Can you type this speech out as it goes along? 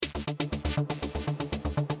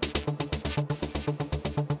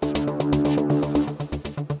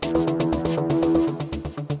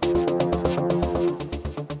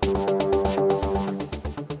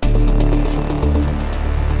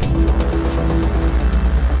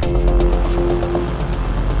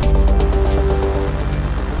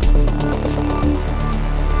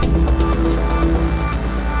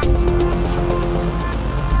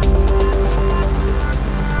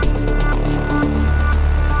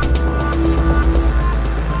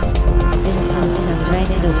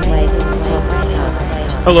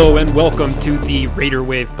Hello and welcome to the Raider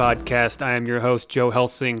Wave podcast. I am your host, Joe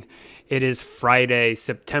Helsing. It is Friday,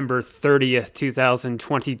 September 30th,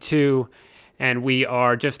 2022, and we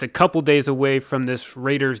are just a couple days away from this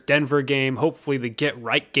Raiders-Denver game, hopefully the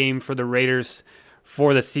get-right game for the Raiders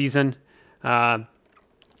for the season. A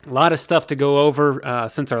lot of stuff to go over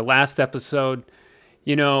since our last episode.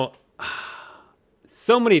 You know,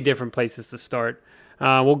 so many different places to start.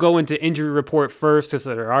 We'll go into injury report first, because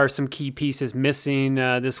there are some key pieces missing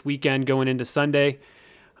this weekend going into Sunday.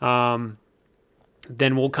 Then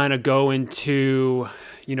we'll kind of go into,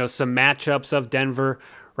 some matchups of Denver.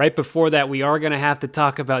 Right before that, we are going to have to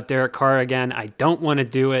talk about Derek Carr again. I don't want to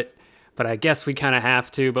do it, but I guess we kind of have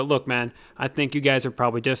to. But look, man, I think you guys are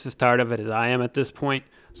probably just as tired of it as I am at this point,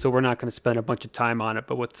 so we're not going to spend a bunch of time on it.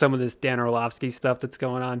 But with some of this Dan Orlovsky stuff that's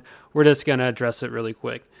going on, we're just going to address it really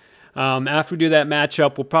quick. After we do that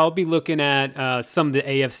matchup, we'll probably be looking at some of the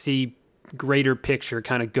AFC greater picture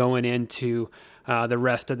kind of going into the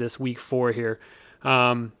rest of this week 4 here.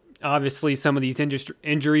 Obviously, some of these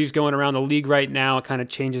injuries going around the league right now, it kind of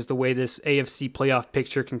changes the way this AFC playoff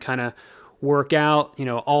picture can kind of work out.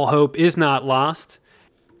 All hope is not lost.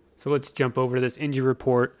 So let's jump over to this injury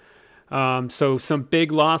report. So some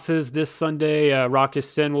big losses this Sunday. Rock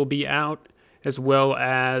Ya-Sin will be out, as well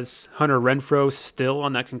as Hunter Renfrow still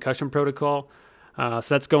on that concussion protocol. So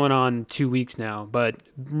that's going on 2 weeks now. But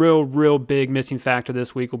real big missing factor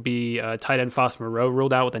this week will be tight end Foster Moreau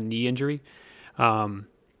ruled out with a knee injury.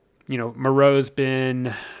 Moreau's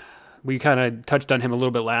been, we kind of touched on him a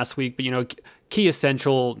little bit last week, but, key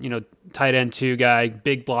essential, tight end 2 guy,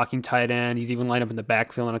 big blocking tight end. He's even lined up in the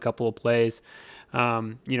backfield in a couple of plays.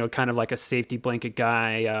 Kind of like a safety blanket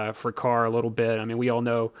guy for Carr a little bit. I mean, we all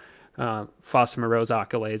know Foster Moreau's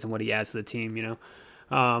accolades and what he adds to the team,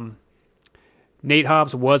 Nate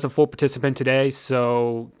Hobbs was a full participant today,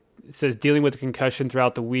 so it says dealing with a concussion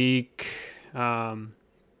throughout the week.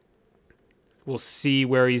 We'll see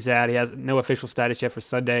where he's at. He has no official status yet for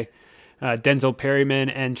Sunday. Denzel Perryman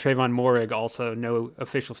and Trayvon Moehrig also no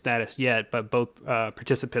official status yet, but both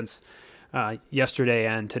participants yesterday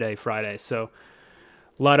and today, Friday. So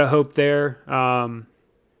a lot of hope there.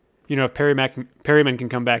 If Perryman can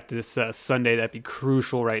come back this Sunday, that'd be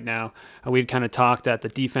crucial right now. We'd kind of talked that the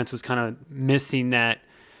defense was kind of missing that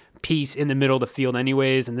piece in the middle of the field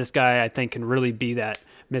anyways, and this guy, I think, can really be that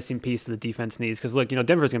missing piece that the defense needs. Because, look,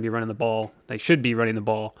 Denver's going to be running the ball. They should be running the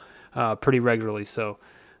ball pretty regularly, so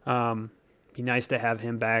be nice to have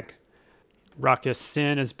him back. Rock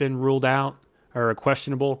Ya-Sin has been ruled out or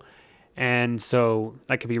questionable, and so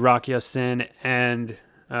that could be Rock Ya-Sin and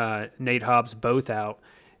Nate Hobbs both out.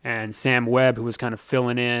 And Sam Webb, who was kind of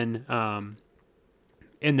filling in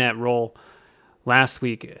that role last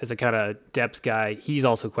week as a kind of depth guy, he's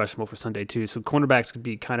also questionable for Sunday too. So cornerbacks could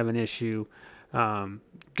be kind of an issue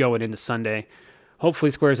going into Sunday. Hopefully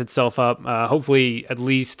squares itself up. Hopefully at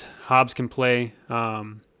least Hobbs can play.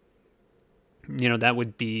 That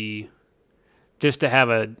would be just to have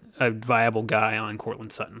a viable guy on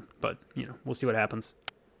Cortland Sutton. But, we'll see what happens.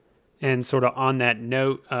 And sort of on that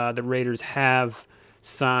note, the Raiders have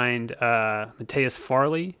signed Mateus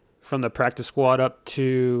Farley from the practice squad up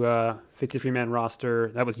to 53-man roster.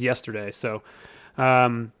 That was yesterday. So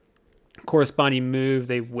corresponding move,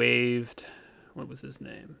 they waived, what was his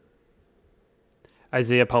name?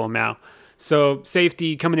 Isaiah Palomau. So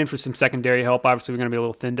safety coming in for some secondary help. Obviously, we're going to be a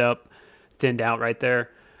little thinned out right there.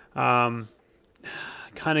 Kind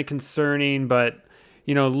of concerning, but,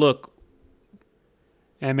 look,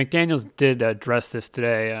 and McDaniels did address this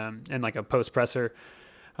today in like a post-presser.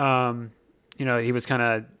 He was kind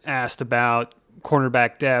of asked about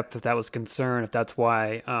cornerback depth, if that was a concern, if that's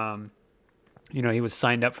why, he was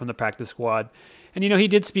signed up from the practice squad. And, he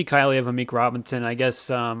did speak highly of Amik Robinson. I guess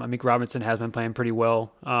Amik Robinson has been playing pretty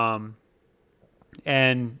well. And,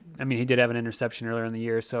 he did have an interception earlier in the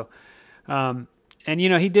year. So,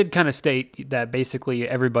 he did kind of state that basically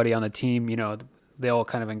everybody on the team, they all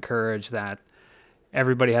kind of encourage that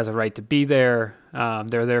everybody has a right to be there.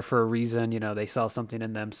 They're there for a reason. They saw something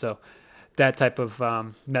in them. So that type of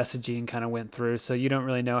messaging kind of went through. So you don't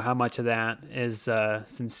really know how much of that is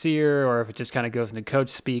sincere or if it just kind of goes into coach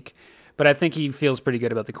speak. But I think he feels pretty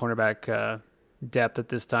good about the cornerback depth at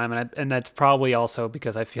this time. And that's probably also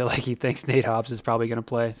because I feel like he thinks Nate Hobbs is probably going to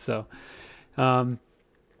play. So,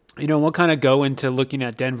 we'll kind of go into looking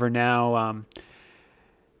at Denver now.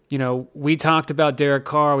 We talked about Derek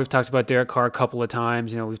Carr. We've talked about Derek Carr a couple of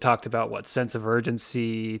times. We've talked about sense of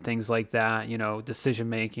urgency, things like that,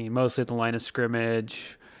 decision-making, mostly at the line of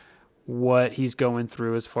scrimmage, what he's going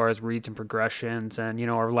through as far as reads and progressions. And,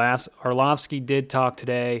 Orlovsky did talk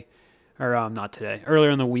today, or not today,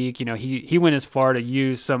 earlier in the week, he went as far to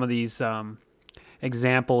use some of these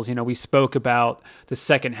examples. We spoke about the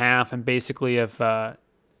second half, and basically if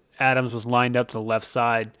Adams was lined up to the left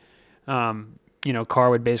side, Carr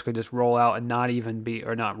would basically just roll out and not even be,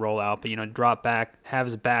 or not roll out, but, drop back, have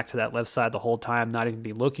his back to that left side the whole time, not even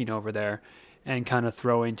be looking over there, and kind of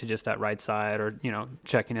throwing to just that right side, or,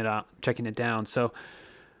 checking it down. So,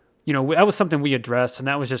 that was something we addressed, and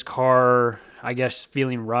that was just Carr, I guess,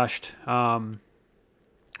 feeling rushed, more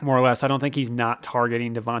or less. I don't think he's not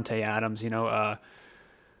targeting Devontae Adams.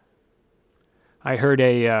 I heard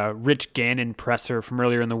a Rich Gannon presser from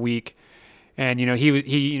earlier in the week, and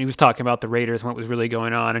he was talking about the Raiders and what was really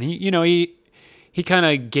going on, and he kind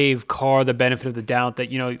of gave Carr the benefit of the doubt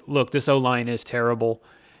that look, this O-line is terrible,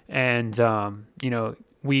 and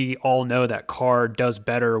we all know that Carr does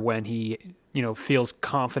better when he feels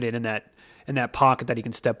confident in that pocket that he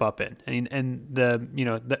can step up in, and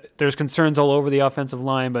there's concerns all over the offensive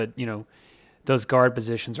line, but those guard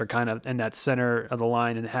positions are kind of in that center of the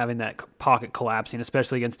line, and having that pocket collapsing,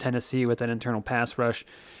 especially against Tennessee with that internal pass rush.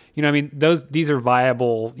 These are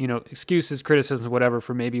viable, excuses, criticisms, whatever,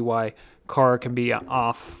 for maybe why Carr can be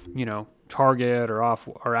off, target or off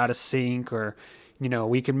or out of sync, or,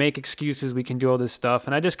 we can make excuses, we can do all this stuff.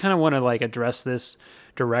 And I just kind of want to address this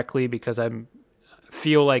directly, because I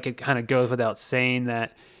feel like it kind of goes without saying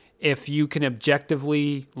that if you can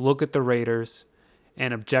objectively look at the Raiders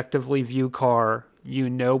and objectively view Carr,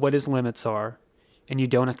 what his limits are, and you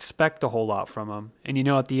don't expect a whole lot from him. And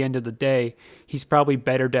at the end of the day, he's probably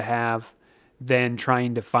better to have than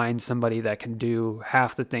trying to find somebody that can do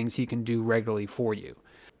half the things he can do regularly for you.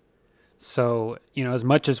 So, as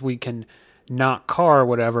much as we can knock Carr or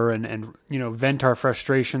whatever and vent our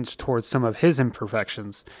frustrations towards some of his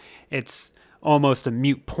imperfections, it's almost a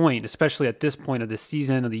moot point, especially at this point of the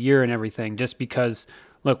season, of the year and everything, just because,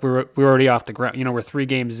 look, we're already off the ground. We're 3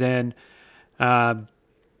 games in.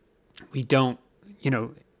 We don't,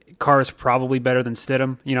 Carr is probably better than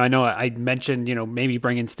Stidham. I know I mentioned, maybe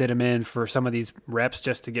bringing Stidham in for some of these reps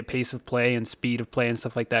just to get pace of play and speed of play and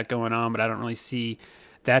stuff like that going on, but I don't really see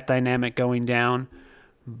that dynamic going down.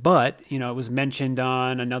 But, it was mentioned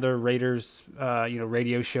on another Raiders,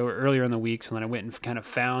 radio show earlier in the week, so then I went and kind of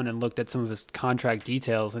found and looked at some of his contract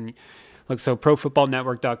details. And look, so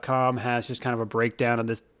ProFootballNetwork.com has just kind of a breakdown of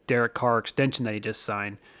this Derek Carr extension that he just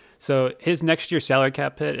signed. So his next year's salary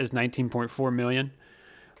cap hit is $19.4 million,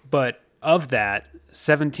 but of that,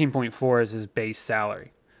 $17.4 is his base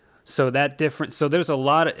salary. So that difference. So there's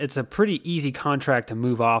it's a pretty easy contract to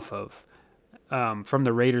move off of, from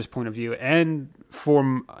the Raiders' point of view, and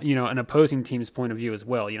from an opposing team's point of view as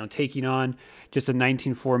well. Taking on just a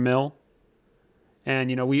 $19.4 million.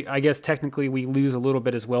 And, I guess technically we lose a little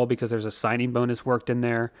bit as well, because there's a signing bonus worked in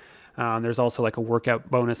there. There's also a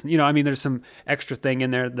workout bonus. There's some extra thing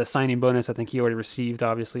in there. The signing bonus, I think he already received,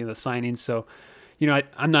 obviously, in the signing. So,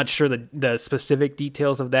 I'm not sure the specific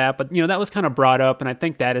details of that, but, that was kind of brought up. And I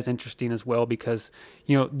think that is interesting as well, because,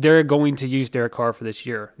 they're going to use Derek Carr for this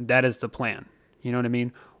year. That is the plan. You know what I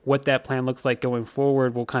mean? What that plan looks like going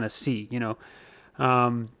forward, we'll kind of see,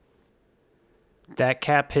 that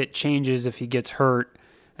cap hit changes if he gets hurt,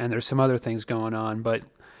 and there's some other things going on. But,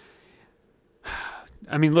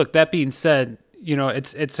 look, that being said,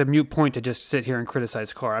 it's a moot point to just sit here and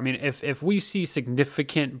criticize Carr. If we see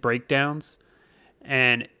significant breakdowns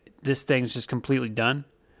and this thing's just completely done,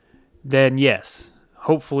 then yes,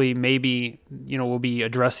 hopefully maybe, we'll be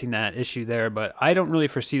addressing that issue there. But I don't really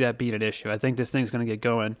foresee that being an issue. I think this thing's going to get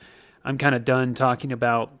going. I'm kind of done talking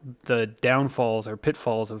about the downfalls or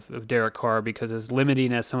pitfalls of Derek Carr, because as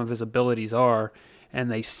limiting as some of his abilities are,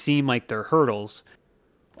 and they seem like they're hurdles,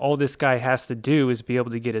 all this guy has to do is be able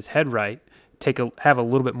to get his head right, have a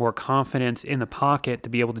little bit more confidence in the pocket to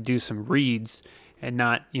be able to do some reads and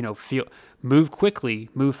not, move quickly,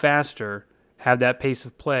 move faster, have that pace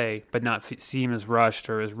of play, but not seem as rushed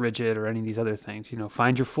or as rigid or any of these other things.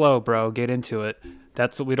 Find your flow, bro. Get into it.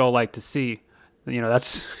 That's what we'd all like to see.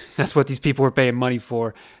 That's what these people are paying money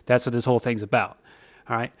for. That's what this whole thing's about.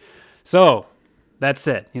 All right. So that's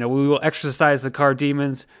it. We will exercise the Carr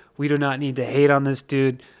demons. We do not need to hate on this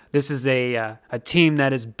dude. This is a team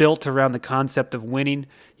that is built around the concept of winning.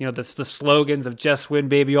 The slogans of "Just Win,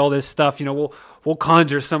 baby," all this stuff. We'll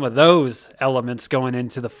conjure some of those elements going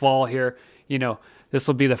into the fall here. This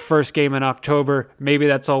will be the first game in October. Maybe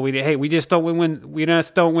that's all we need. Hey, we just don't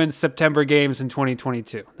win September games in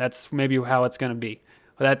 2022. That's maybe how it's going to be.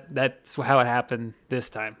 That's how it happened this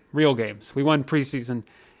time. Real games. We won preseason.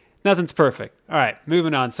 Nothing's perfect. All right,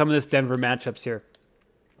 moving on. Some of this Denver matchups here.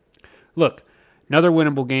 Look, another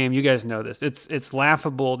winnable game. You guys know this. It's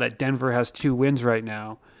laughable that Denver has 2 wins right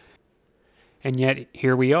now. and yet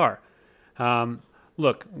here we are.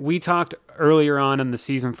 Look, we talked earlier on in the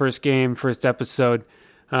season, first episode,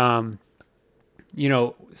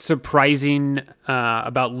 surprising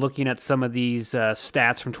about looking at some of these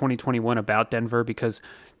stats from 2021 about Denver because,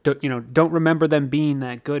 don't remember them being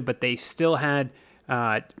that good, but they still had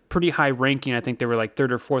pretty high ranking. I think they were like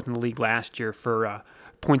third or fourth in the league last year for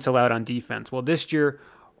points allowed on defense. Well, this year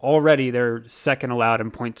already they're second allowed in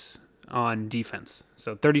points on defense.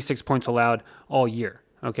 So 36 points allowed all year.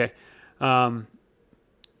 Okay.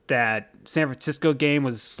 That San Francisco game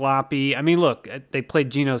was sloppy. I mean, look, they played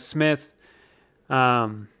Geno Smith,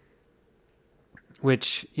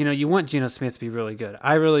 which, you want Geno Smith to be really good.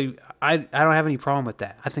 I don't have any problem with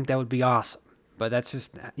that. I think that would be awesome. But that's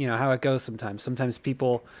just, how it goes sometimes. Sometimes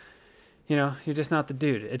people, you're just not the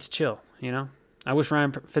dude. It's chill, I wish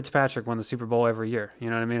Ryan Fitzpatrick won the Super Bowl every year. You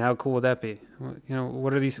know what I mean? How cool would that be?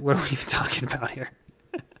 What are we even talking about here?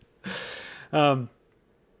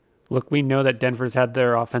 Look, we know that Denver's had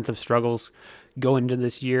their offensive struggles going into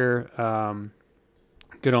this year.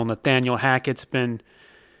 Good old Nathaniel Hackett's been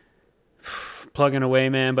plugging away,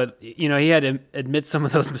 man. But, he had to admit some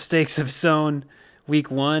of those mistakes of his own. Week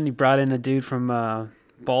 1, he brought in a dude from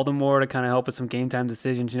Baltimore to kind of help with some game time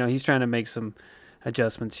decisions. He's trying to make some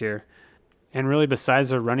adjustments here. And really, besides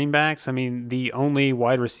their running backs, I mean, the only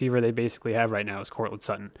wide receiver they basically have right now is Courtland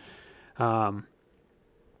Sutton.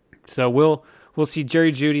 So we'll see.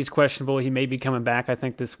 Jerry Jeudy's questionable. He may be coming back, I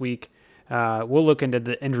think, this week. We'll look into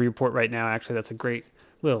the injury report right now. Actually, that's a great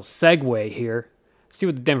little segue here. See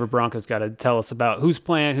what the Denver Broncos got to tell us about who's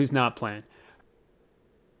playing, who's not playing.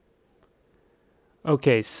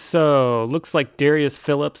 Okay, so looks like Darius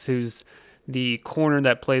Phillips, who's the corner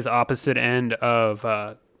that plays opposite end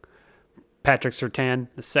of Patrick Surtain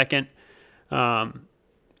II.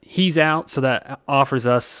 He's out, so that offers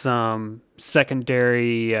us some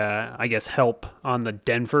secondary, help on the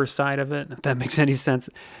Denver side of it, if that makes any sense.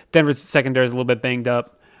 Denver's secondary is a little bit banged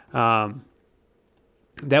up. That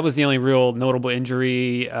was the only real notable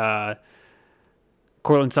injury.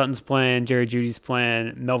 Courtland Sutton's playing, Jerry Jeudy's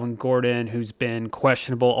playing, Melvin Gordon, who's been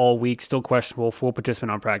questionable all week, still questionable, full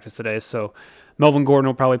participant on practice today. So Melvin Gordon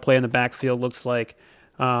will probably play in the backfield, looks like.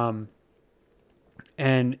 And,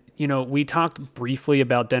 we talked briefly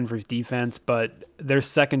about Denver's defense, but their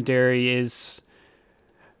secondary is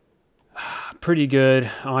pretty good,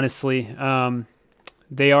 honestly.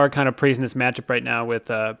 They are kind of praising this matchup right now with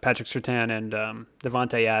Patrick Surtain and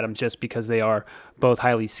Devontae Adams just because they are both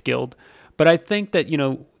highly skilled. But I think that,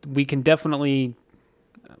 we can definitely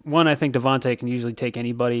 – I think Devontae can usually take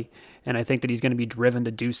anybody, and I think that he's going to be driven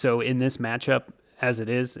to do so in this matchup as it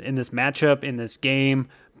is. In this matchup, in this game,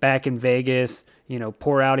 back in Vegas,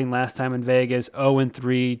 poor outing last time in Vegas,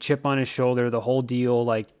 0-3, chip on his shoulder, the whole deal,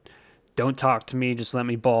 like, don't talk to me, just let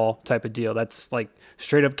me ball type of deal. That's like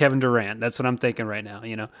straight up Kevin Durant. That's what I'm thinking right now,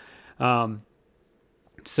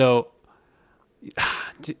 So,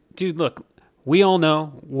 dude, look, we all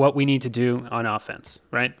know what we need to do on offense,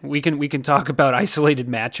 right? We can talk about isolated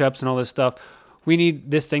matchups and all this stuff. We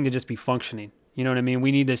need this thing to just be functioning. You know what I mean?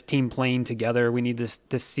 We need this team playing together. We need this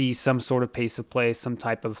to see some sort of pace of play, some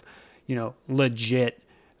type of, legit,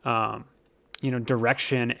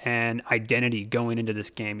 direction and identity going into this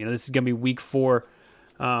game. This is going to be week 4.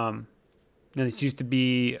 This used to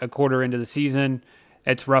be a quarter into the season.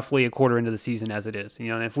 It's roughly a quarter into the season as it is.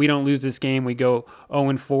 And if we don't lose this game, we go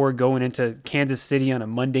 0-4 going into Kansas City on a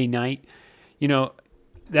Monday night.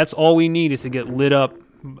 That's all we need is to get lit up,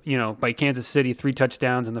 by Kansas City, 3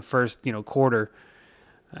 touchdowns in the first, quarter,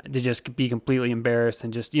 to just be completely embarrassed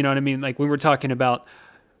and just, you know what I mean? Like, we were talking about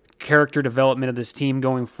character development of this team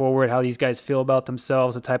going forward, how these guys feel about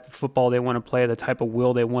themselves, the type of football they want to play, the type of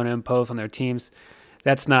will they want to impose on their teams.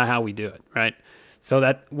 That's not how we do it, right? So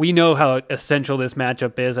that we know how essential this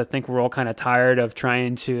matchup is. I think we're all kind of tired of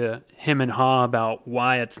trying to hem and haw about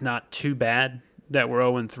why it's not too bad that we're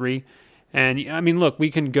 0-3. And I mean, look,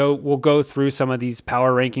 we'll go through some of these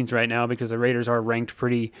power rankings right now because the Raiders are ranked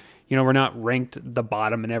pretty, we're not ranked the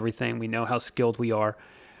bottom and everything. We know how skilled we are.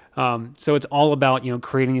 So it's all about,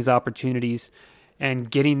 creating these opportunities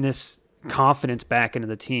and getting this confidence back into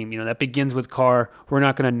the team. That begins with Carr. We're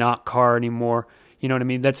not going to knock Carr anymore. You know what I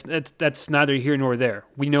mean? That's neither here nor there.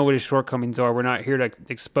 We know what his shortcomings are. We're not here to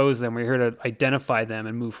expose them. We're here to identify them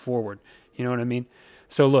and move forward. You know what I mean?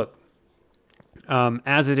 So look,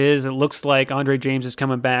 as it is, it looks like Andre James is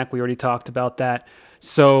coming back. We already talked about that.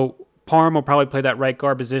 So Parham will probably play that right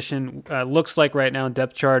guard position. Looks like right now in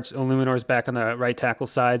depth charts, Illuminor is back on the right tackle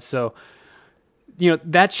side. So,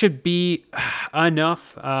 that should be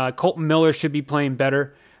enough. Colton Miller should be playing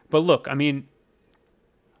better. But look, I mean,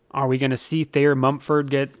 Are we going to see Thayer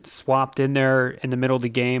Mumford get swapped in there in the middle of the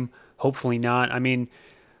game? Hopefully not. I mean,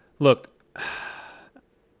 look,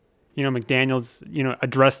 McDaniels,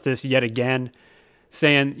 addressed this yet again,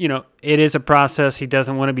 saying, it is a process. He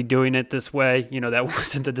doesn't want to be doing it this way. That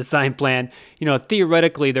wasn't the design plan.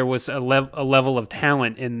 Theoretically, there was a level of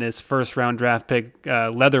talent in this first-round draft pick,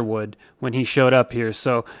 Leatherwood, when he showed up here.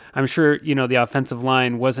 So I'm sure, the offensive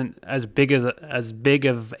line wasn't as big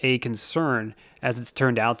of a concern as it's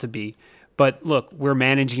turned out to be. But look, we're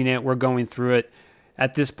managing it. We're going through it.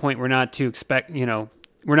 At this point, we're not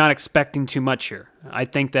expecting too much here. I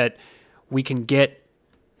think that we can get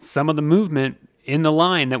some of the movement in the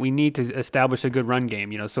line that we need to establish a good run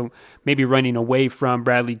game. So maybe running away from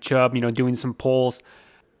Bradley Chubb, doing some pulls.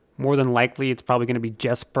 More than likely, it's probably going to be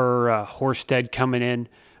Jesper Horsted coming in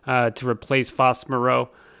to replace Foss Moreau.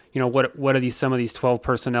 What do some of these 12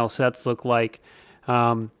 personnel sets look like?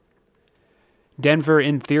 Denver,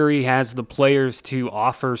 in theory, has the players to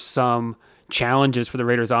offer some challenges for the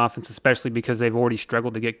Raiders offense, especially because they've already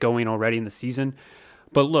struggled to get going already in the season.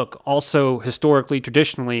 But look, also historically,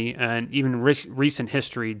 traditionally, and even recent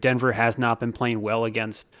history, Denver has not been playing well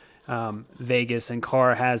against Vegas, and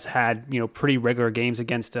Carr has had pretty regular games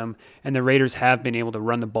against them, and the Raiders have been able to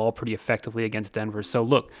run the ball pretty effectively against Denver. So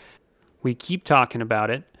look, we keep talking about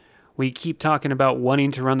it. We keep talking about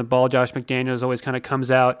wanting to run the ball. Josh McDaniels always kind of comes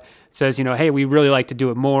out, says, hey, we really like to do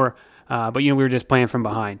it more. But, we were just playing from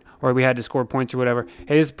behind, or we had to score points or whatever.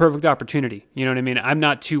 Hey, this is a perfect opportunity. You know what I mean? I'm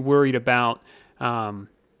not too worried about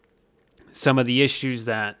some of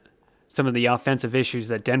the offensive issues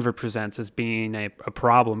that Denver presents as being a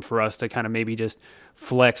problem for us to kind of maybe just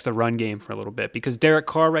flex the run game for a little bit. Because Derek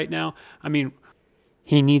Carr right now,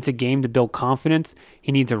 he needs a game to build confidence.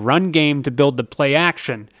 He needs a run game to build the play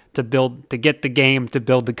action, to get the game, to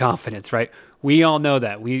build the confidence, right? We all know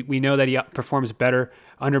that. We know that he performs better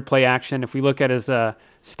under play action. If we look at his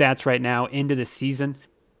stats right now into the season,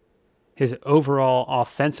 his overall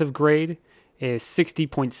offensive grade is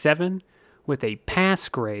 60.7 with a pass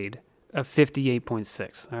grade of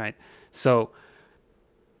 58.6. All right. So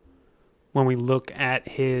when we look at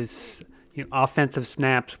his offensive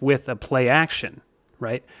snaps with a play action,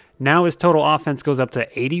 right? Now his total offense goes up to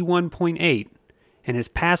 81.8 and his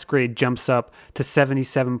pass grade jumps up to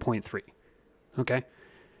 77.3. Okay?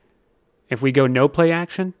 If we go no play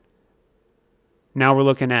action, now we're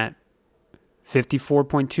looking at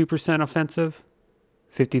 54.2% offensive,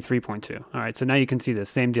 53.2. All right, so now you can see this.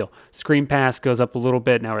 Same deal. Screen pass goes up a little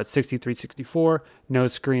bit. Now we're at 63-64. No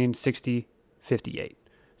screen, 60-58.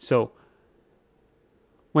 So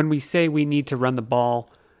when we say we need to run the ball,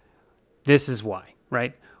 this is why,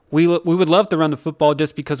 right? We would love to run the football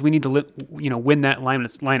just because we need to win that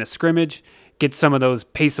line of scrimmage, get some of those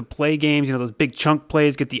pace of play games, those big chunk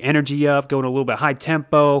plays, get the energy up, go to a little bit high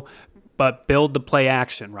tempo, but build the play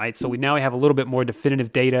action, right? So we now have a little bit more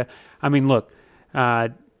definitive data. Look,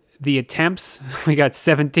 the attempts, we got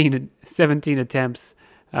 17 attempts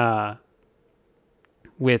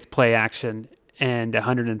with play action and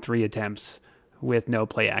 103 attempts with no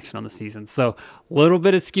play action on the season. So a little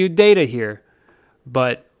bit of skewed data here,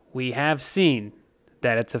 but we have seen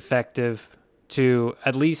that it's effective to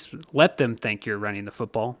at least let them think you're running the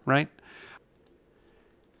football, right?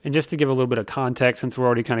 And just to give a little bit of context, since we're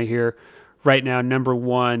already kind of here, right now, number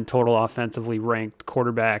one total offensively ranked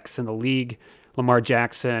quarterbacks in the league, Lamar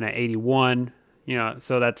Jackson at 81,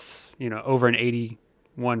 so that's, over an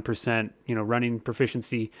 81%, running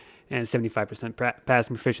proficiency and 75%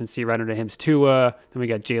 passing proficiency. Right under him's Tua. Then we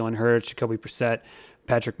got Jalen Hurts, Jacoby Brissett,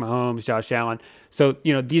 Patrick Mahomes, Josh Allen. So,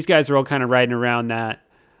 these guys are all kind of riding around that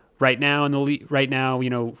right now in the league. Right now,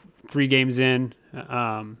 3 games in,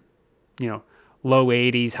 low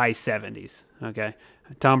 80s, high 70s. Okay.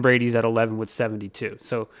 Tom Brady's at 11 with 72.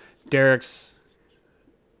 So Derek's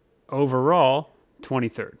overall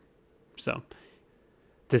 23rd. So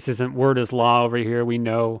this isn't word is law over here. We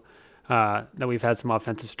know that we've had some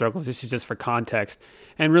offensive struggles. This is just for context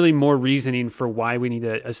and really more reasoning for why we need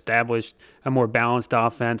to establish a more balanced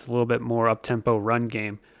offense, a little bit more up-tempo run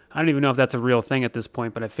game. I don't even know if that's a real thing at this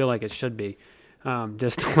point, but I feel like it should be,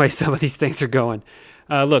 just the way some of these things are going.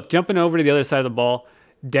 Look, jumping over to the other side of the ball,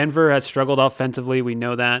 Denver has struggled offensively. We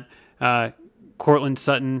know that. Cortland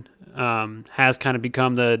Sutton has kind of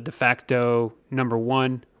become the de facto number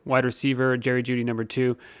 1 wide receiver, Jerry Jeudy number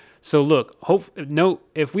 2. So look,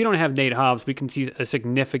 if we don't have Nate Hobbs, we can see a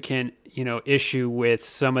significant issue with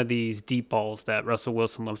some of these deep balls that Russell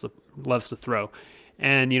Wilson loves to throw.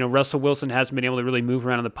 And Russell Wilson hasn't been able to really move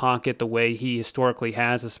around in the pocket the way he historically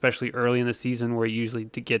has, especially early in the season where he usually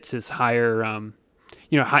gets his higher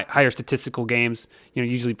higher statistical games.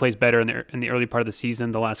 Usually plays better in the early part of the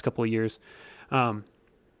season the last couple of years.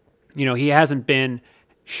 He hasn't been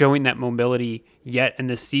showing that mobility yet in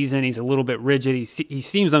this season. He's a little bit rigid. He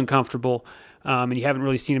seems uncomfortable, and you haven't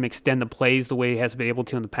really seen him extend the plays the way he has been able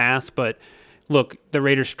to in the past. But look, the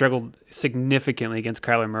Raiders struggled significantly against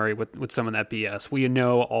Kyler Murray with some of that BS. We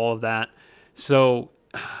know all of that. So,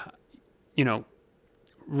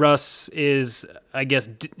 Russ is, I guess,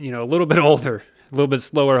 a little bit older, a little bit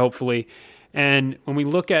slower, hopefully. And when we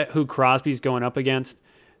look at who Crosby's going up against,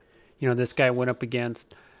 this guy went up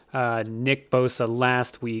against Nick Bosa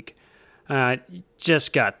last week.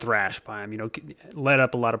 Just got thrashed by him, let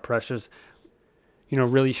up a lot of pressures,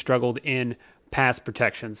 really struggled in pass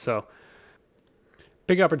protection. So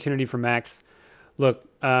big opportunity for Max. Look,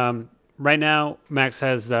 right now, Max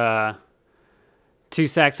has 2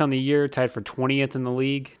 sacks on the year, tied for 20th in the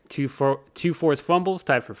league. Two forced fumbles,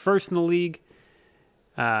 tied for first in the league.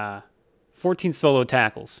 14 solo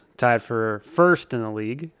tackles, tied for first in the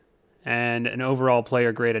league. And an overall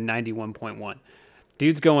player grade of 91.1.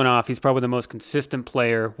 Dude's going off. He's probably the most consistent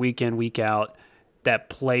player week in, week out that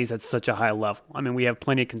plays at such a high level. I mean, we have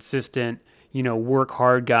plenty of consistent, work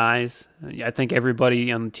hard guys. I think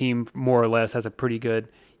everybody on the team more or less has a pretty good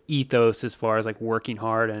ethos as far as like working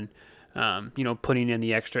hard and, putting in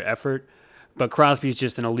the extra effort. But Crosby's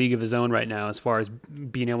just in a league of his own right now as far as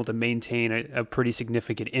being able to maintain a pretty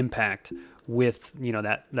significant impact with,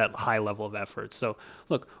 that high level of effort. So,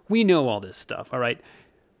 look, we know all this stuff, all right?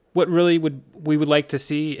 What really we would like to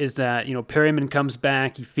see is that, Perryman comes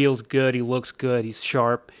back, he feels good, he looks good, he's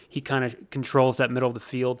sharp, he kind of controls that middle of the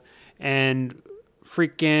field, and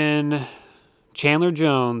freaking Chandler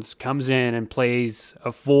Jones comes in and plays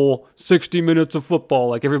a full 60 minutes of football,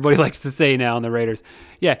 like everybody likes to say now in the Raiders.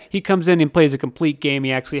 Yeah, he comes in and plays a complete game.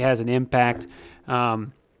 He actually has an impact.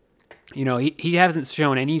 He hasn't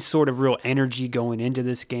shown any sort of real energy going into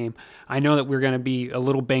this game. I know that we're going to be a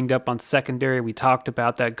little banged up on secondary. We talked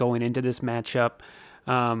about that going into this matchup.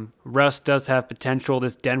 Russ does have potential.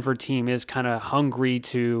 This Denver team is kind of hungry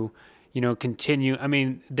to, continue. I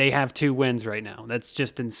mean, they have 2 wins right now. That's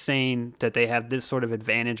just insane that they have this sort of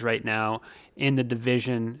advantage right now in the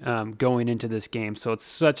division going into this game. So it's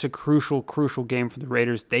such a crucial game for the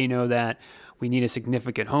Raiders. They know that. We need a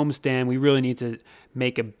significant homestand. We really need to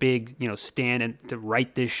make a big, stand and to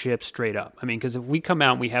right this ship straight up. I mean, because if we come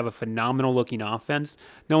out and we have a phenomenal looking offense,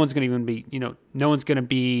 no one's going to even be, no one's going to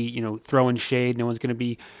be, throwing shade. No one's going to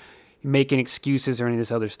be making excuses or any of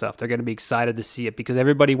this other stuff. They're going to be excited to see it because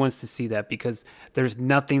everybody wants to see that because there's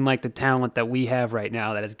nothing like the talent that we have right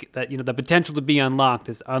now that the potential to be unlocked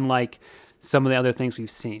is unlike some of the other things we've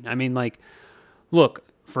seen. I mean, look,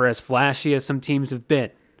 for as flashy as some teams have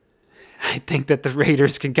been, I think that the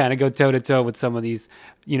Raiders can kind of go toe-to-toe with some of these,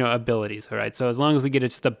 abilities, all right? So as long as we get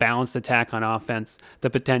just a balanced attack on offense,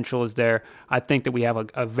 the potential is there. I think that we have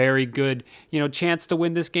a very good, chance to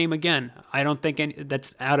win this game again. I don't think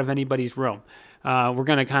that's out of anybody's realm. We're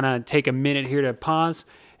going to kind of take a minute here to pause,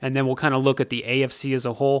 and then we'll kind of look at the AFC as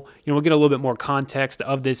a whole. We'll get a little bit more context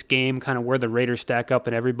of this game, kind of where the Raiders stack up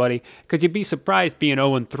and everybody. Because you'd be surprised being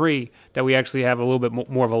 0-3 that we actually have a little bit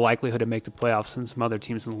more of a likelihood to make the playoffs than some other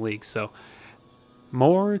teams in the league. So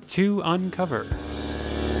more to uncover.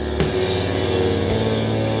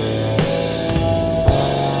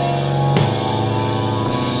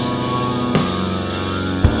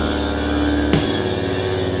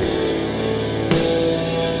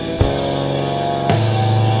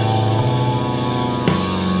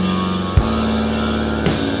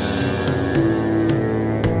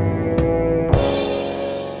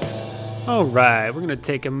 All right, we're going to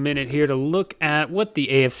take a minute here to look at what the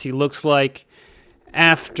AFC looks like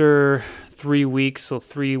after 3 weeks. So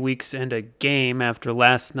 3 weeks and a game after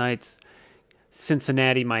last night's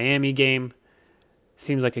Cincinnati-Miami game.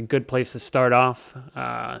 Seems like a good place to start off.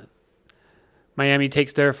 Miami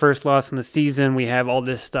takes their first loss in the season. We have all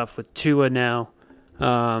this stuff with Tua now.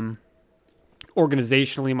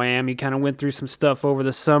 Organizationally, Miami kind of went through some stuff over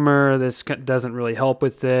the summer. This doesn't really help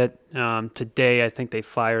with it. Today, I think they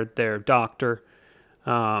fired their doctor.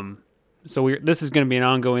 So this is going to be an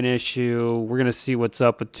ongoing issue. We're going to see what's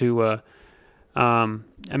up with Tua.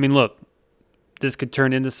 Look, this could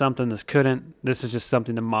turn into something. This couldn't. This is just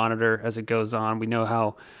something to monitor as it goes on. We know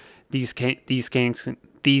how these things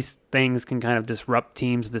can kind of disrupt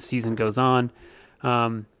teams as the season goes on.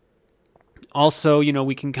 Also,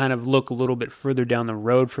 we can kind of look a little bit further down the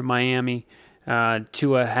road for Miami.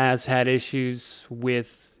 Tua has had issues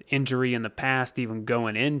with injury in the past, even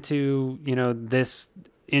going into, this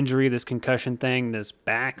injury, this concussion thing, this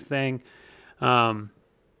back thing.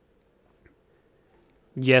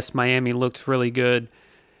 Yes, Miami looked really good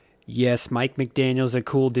Yes, Mike McDaniel's a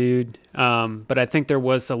cool dude, but I think there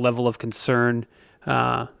was a level of concern,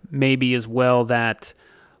 maybe as well that,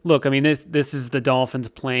 look, I mean, this is the Dolphins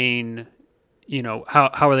playing.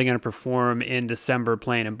 How are they going to perform in December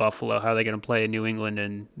playing in Buffalo? How are they going to play in New England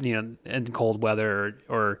and in cold weather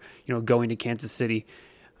or going to Kansas City?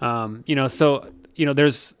 So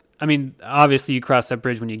there's. I mean, obviously you cross that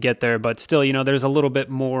bridge when you get there, but still, there's a little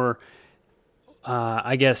bit more,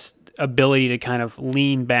 I guess, ability to kind of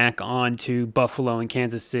lean back onto Buffalo and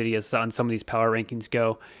Kansas City as on some of these power rankings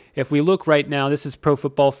go. If we look right now, this is Pro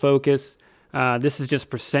Football Focus. This is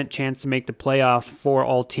just percent chance to make the playoffs for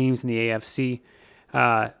all teams in the AFC.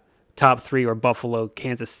 Top three are Buffalo,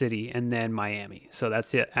 Kansas City, and then Miami. So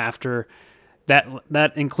that's it. After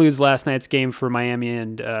that includes last night's game for Miami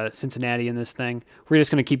and Cincinnati in this thing. We're just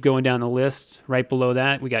going to keep going down the list. Right below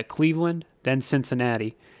that, we got Cleveland, then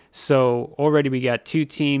Cincinnati. So already we got two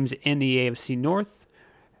teams in the AFC North,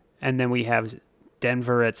 and then we have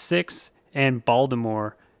Denver at 6 and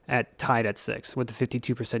Baltimore tied at 6 with a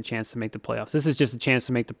 52% chance to make the playoffs. This is just a chance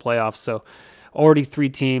to make the playoffs. So already three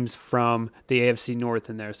teams from the AFC North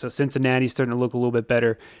in there. So Cincinnati's starting to look a little bit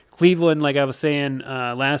better. Cleveland, like I was saying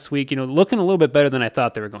last week, looking a little bit better than I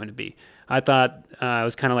thought they were going to be. I thought it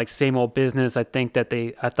was kind of like same old business. I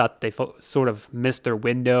thought they sort of missed their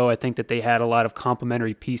window. I think that they had a lot of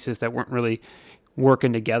complementary pieces that weren't really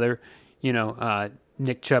working together.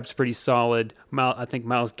 Nick Chubb's pretty solid. I think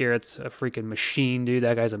Myles Garrett's a freaking machine, dude.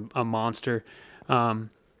 That guy's a monster.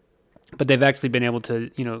 But they've actually been able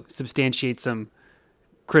to, substantiate some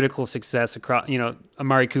critical success across.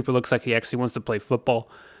 Amari Cooper looks like he actually wants to play football.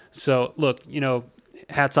 So look,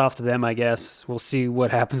 hats off to them, I guess. We'll see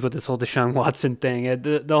what happens with this whole Deshaun Watson thing.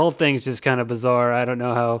 The whole thing is just kind of bizarre. I don't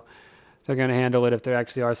know how they're going to handle it if they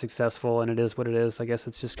actually are successful, and it is what it is. I guess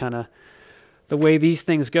it's just kind of the way these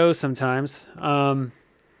things go sometimes. So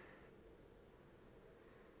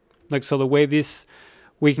the way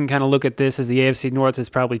we can kind of look at this is the AFC North is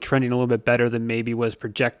probably trending a little bit better than maybe was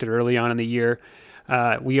projected early on in the year.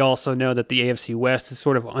 We also know that the AFC West is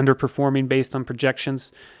sort of underperforming based on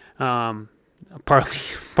projections,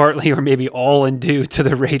 partly or maybe all in due to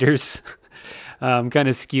the Raiders, kind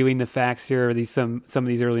of skewing the facts here, or some of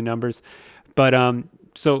these early numbers. But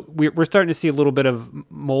so we're starting to see a little bit of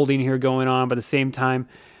molding here going on, but at the same time,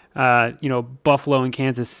 Buffalo and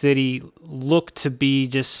Kansas City look to be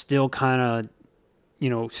just still kind of,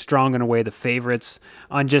 strong in a way the favorites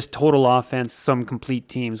on just total offense, some complete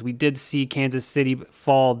teams. We did see Kansas City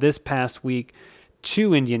fall this past week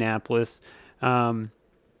to Indianapolis,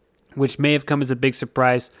 which may have come as a big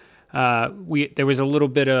surprise. There was a little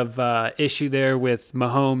bit of issue there with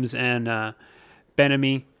Mahomes and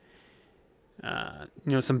Ben-Ami.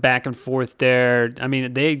 Some back and forth there. I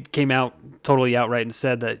mean, they came out totally outright and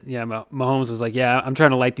said that, Mahomes was like, I'm trying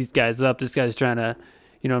to light these guys up. This guy's trying to,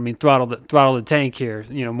 throttle the tank here,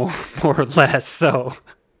 more or less. So,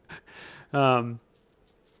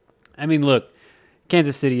 look,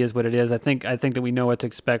 Kansas City is what it is. I think that we know what to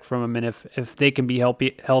expect from them, and if they can be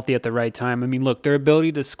healthy at the right time. Look, their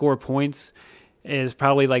ability to score points is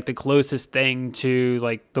probably like the closest thing to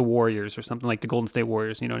like the Warriors or something, like the Golden State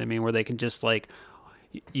Warriors, you know what I mean, where they can just like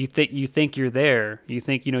you think you're there, you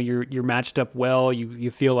think you're matched up well,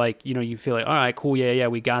 you feel like all right, cool, yeah,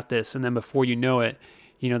 we got this, and then before you know it,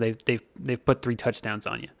 they've put 3 touchdowns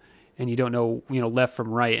on you, and you don't know left from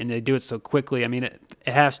right, and they do it so quickly. It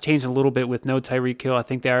has changed a little bit with no Tyreek Hill. I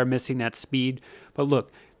think they are missing that speed, but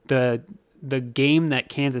look, the game that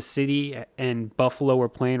Kansas City and Buffalo are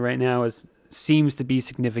playing right now seems to be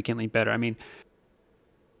significantly better.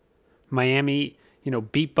 Miami,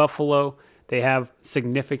 beat Buffalo. They have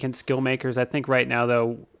significant skill makers. I think right now,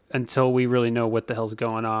 though, until we really know what the hell's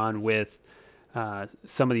going on with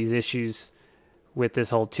some of these issues with this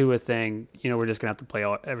whole Tua thing, we're just going to have to play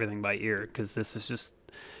everything by ear, because this is just,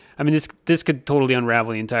 this could totally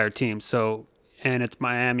unravel the entire team. So, and it's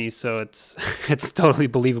Miami, so it's totally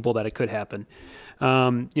believable that it could happen.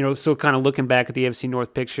 So kind of looking back at the AFC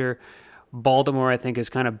North picture, Baltimore, I think, is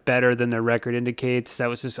kind of better than their record indicates. That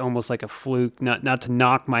was just almost like a fluke. Not to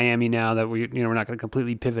knock Miami now that we're not going to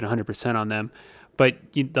completely pivot 100% on them, but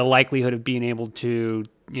the likelihood of being able to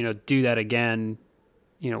do that again,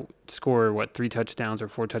 score 3 touchdowns or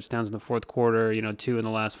 4 touchdowns in the fourth quarter, 2 in the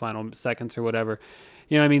last final seconds or whatever,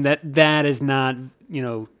 that is not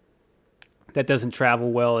that doesn't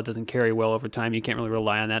travel well. It doesn't carry well over time. You can't really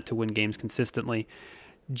rely on that to win games consistently.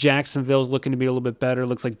 Jacksonville's looking to be a little bit better.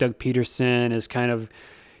 Looks like Doug Peterson is kind of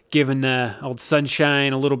giving the old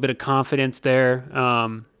Sunshine a little bit of confidence there.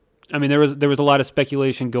 There was a lot of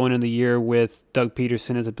speculation going into the year with Doug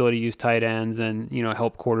Peterson, his ability to use tight ends and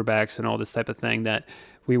help quarterbacks and all this type of thing, that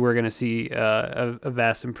we were going to see a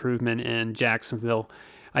vast improvement in Jacksonville.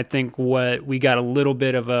 I think what we got a little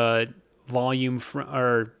bit of a volume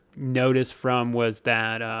or notice from was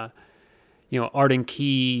that Arden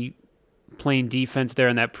Key playing defense there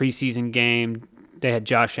in that preseason game. They had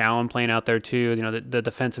Josh Allen playing out there too. The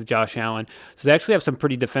defensive Josh Allen. So they actually have some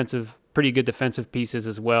pretty good defensive pieces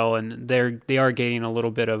as well, and they are gaining a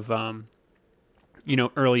little bit of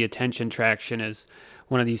early attention traction as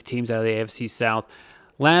one of these teams out of the AFC South.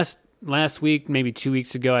 Last week, maybe 2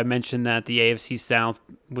 weeks ago, I mentioned that the AFC South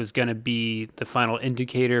was going to be the final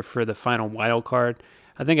indicator for the final wild card.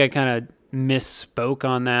 I think I kind of misspoke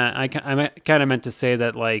on that. I kind of meant to say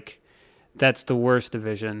that that's the worst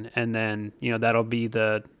division, and then that'll be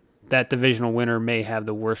that divisional winner may have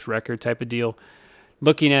the worst record type of deal.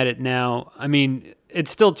 Looking at it now, I mean, it's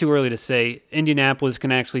still too early to say. Indianapolis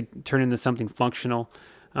can actually turn into something functional.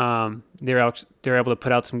 They're able to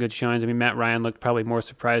put out some good showings. I mean, Matt Ryan looked probably more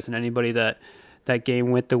surprised than anybody that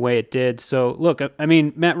game went the way it did. So look, I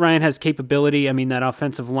mean, Matt Ryan has capability. I mean, that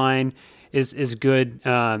offensive line is good.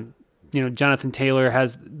 Jonathan Taylor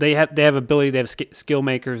they have ability. They have skill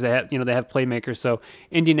makers. They have playmakers. So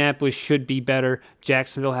Indianapolis should be better.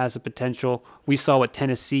 Jacksonville has the potential. We saw what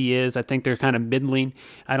Tennessee is. I think they're kind of middling.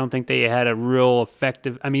 I don't think they had a real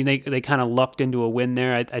effective. I mean, they kind of lucked into a win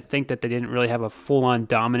there. I think that they didn't really have a full-on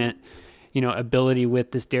dominant, ability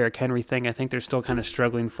with this Derrick Henry thing. I think they're still kind of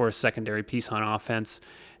struggling for a secondary piece on offense,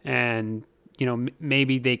 and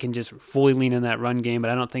maybe they can just fully lean in that run game.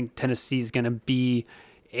 But I don't think Tennessee's going to be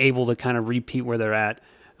able to kind of repeat where they're at.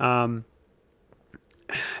 And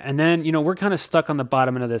then, we're kind of stuck on the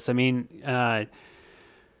bottom end of this. I mean,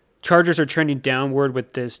 Chargers are trending downward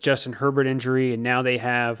with this Justin Herbert injury, and now they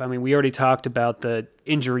have, we already talked about the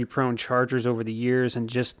injury-prone Chargers over the years,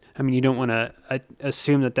 and you don't want to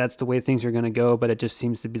assume that that's the way things are going to go, but it just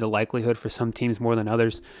seems to be the likelihood for some teams more than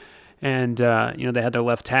others. And, they had their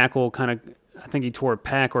left tackle kind of, I think he tore a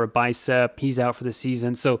pec or a bicep. He's out for the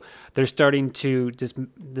season. So they're starting to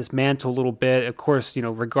dismantle a little bit. Of course,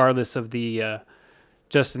 regardless of the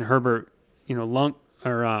Justin Herbert, lung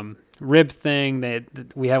or rib thing,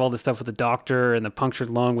 we have all this stuff with the doctor and the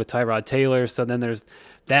punctured lung with Tyrod Taylor. So then there's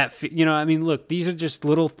that, look, these are just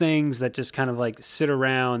little things that just kind of sit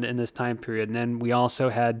around in this time period. And then we also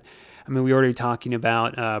had, we were already talking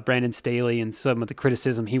about Brandon Staley and some of the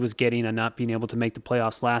criticism he was getting on not being able to make the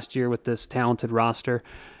playoffs last year with this talented roster.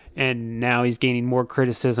 And now he's gaining more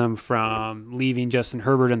criticism from leaving Justin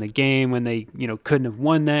Herbert in the game when they, couldn't have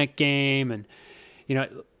won that game. And,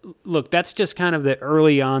 look, that's just kind of the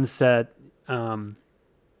early onset,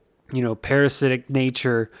 parasitic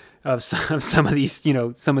nature of some of these,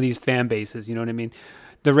 some of these fan bases. You know what I mean?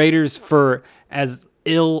 The Raiders, for as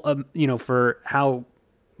ill, for how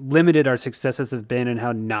limited our successes have been and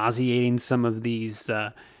how nauseating some of these,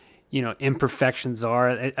 imperfections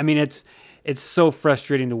are. I mean, it's so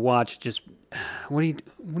frustrating to watch. Just what do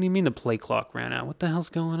you mean the play clock ran out? What the hell's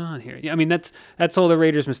going on here? I mean, that's all the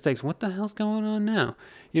Raiders' mistakes. What the hell's going on now?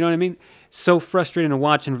 You know what I mean? So frustrating to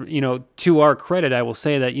watch. And to our credit, I will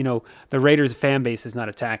say that the Raiders fan base is not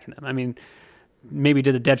attacking them. I mean, maybe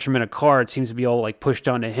to the detriment of Carr, it seems to be all pushed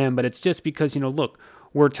onto him. But it's just because look,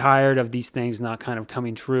 we're tired of these things not kind of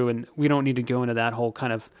coming true, and we don't need to go into that whole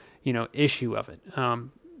kind of, issue of it.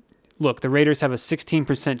 Look, the Raiders have a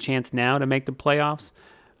 16% chance now to make the playoffs.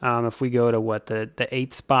 If we go to the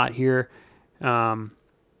 8th spot here,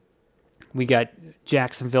 we got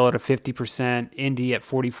Jacksonville at a 50%, Indy at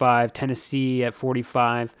 45%, Tennessee at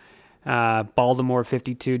 45%, Baltimore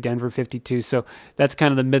 52%, Denver 52%. So that's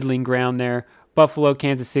kind of the middling ground there. Buffalo,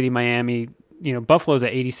 Kansas City, Miami. Buffalo's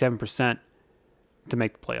at 87% to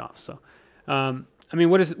make the playoffs. So,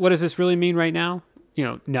 what does this really mean right now?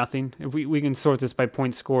 Nothing. If we can sort this by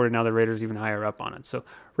points scored, and now the Raiders even higher up on it. So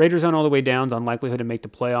Raiders on all the way down on likelihood to make the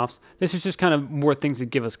playoffs. This is just kind of more things that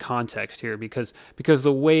give us context here because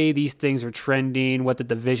the way these things are trending, what the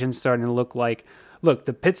division's starting to look like. Look,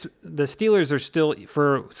 the Steelers are still,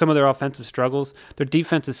 for some of their offensive struggles, their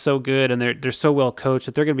defense is so good and they're so well coached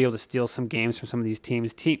that they're going to be able to steal some games from some of these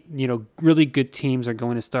teams. Really good teams are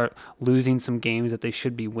going to start losing some games that they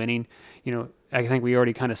should be winning. I think we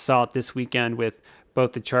already kind of saw it this weekend with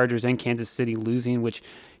both the Chargers and Kansas City losing, which,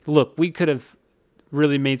 look, we could have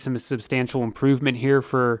really made some substantial improvement here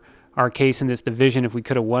for our case in this division if we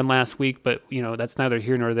could have won last week, but, that's neither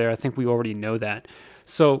here nor there. I think we already know that.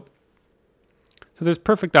 So there's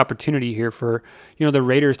perfect opportunity here for, the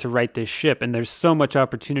Raiders to right this ship, and there's so much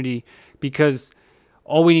opportunity because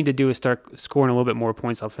all we need to do is start scoring a little bit more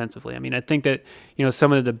points offensively. I think that,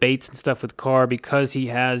 some of the debates and stuff with Carr, because he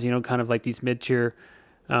has, kind of like these mid-tier,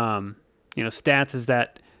 stats, is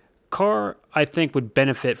that Carr, I think, would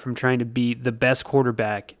benefit from trying to be the best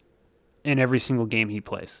quarterback in every single game he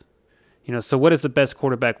plays. So what does the best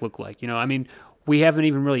quarterback look like? We haven't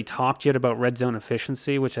even really talked yet about red zone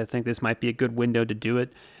efficiency, which I think this might be a good window to do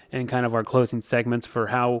it, and kind of our closing segments for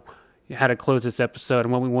how to close this episode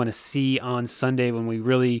and what we want to see on Sunday when we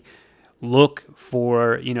really look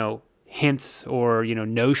for, hints or,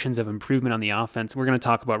 notions of improvement on the offense. We're going to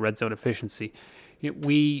talk about red zone efficiency.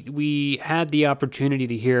 We had the opportunity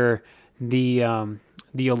to hear the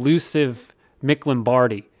elusive Mick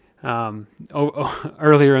Lombardi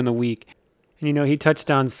earlier in the week. And, he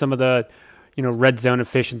touched on some of the, red zone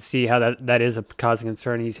efficiency, how that is a causing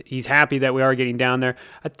concern. He's happy that we are getting down there.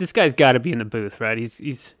 This guy's got to be in the booth, right?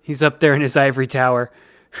 He's up there in his ivory tower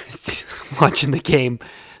watching the game.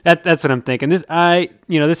 That's what I'm thinking. This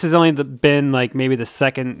has only been like maybe the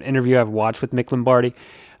second interview I've watched with Mick Lombardi.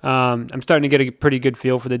 I'm starting to get a pretty good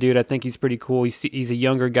feel for the dude. I think he's pretty cool. He's a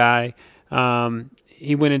younger guy.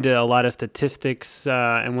 He went into a lot of statistics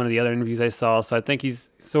in one of the other interviews I saw, so I think he's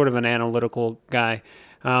sort of an analytical guy.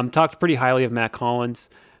 Talked pretty highly of Matt Collins.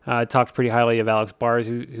 Talked pretty highly of Alex Bars,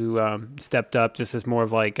 who stepped up just as more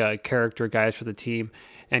of like character guys for the team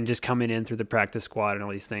and just coming in through the practice squad and all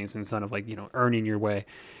these things instead of like, earning your way.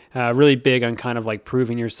 Really big on kind of like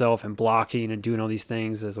proving yourself and blocking and doing all these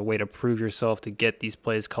things as a way to prove yourself to get these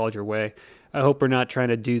plays called your way. I hope we're not trying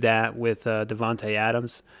to do that with Devontae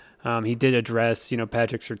Adams. He did address,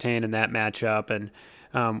 Patrick Surtain in that matchup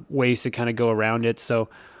and ways to kind of go around it. So,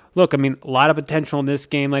 look, a lot of potential in this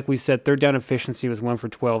game. Like we said, third down efficiency was 1 for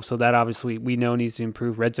 12, so that obviously we know needs to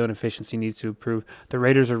improve. Red zone efficiency needs to improve. The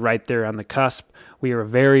Raiders are right there on the cusp. We are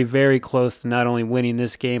very, very close to not only winning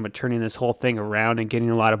this game, but turning this whole thing around and getting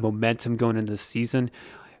a lot of momentum going into the season.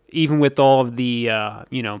 Even with all of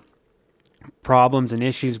the, problems and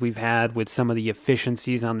issues we've had with some of the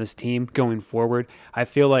efficiencies on this team going forward, I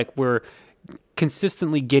feel like we're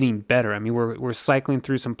consistently getting better. We're cycling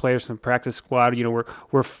through some players from practice squad.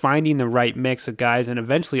 We're finding the right mix of guys, and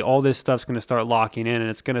eventually all this stuff's going to start locking in, and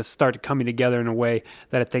it's going to start coming together in a way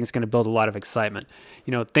that I think is going to build a lot of excitement.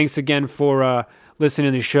 Thanks again for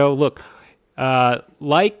listening to the show. Look,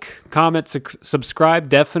 like, comment, subscribe.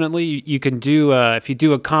 Definitely, you can do if you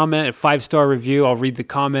do a comment, a 5-star review, I'll read the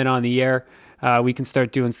comment on the air. We can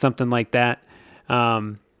start doing something like that.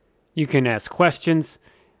 You can ask questions.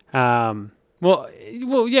 Well,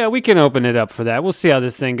 yeah, we can open it up for that. We'll see how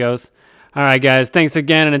this thing goes. All right, guys, thanks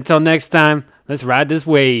again, and until next time, let's ride this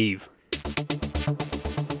wave.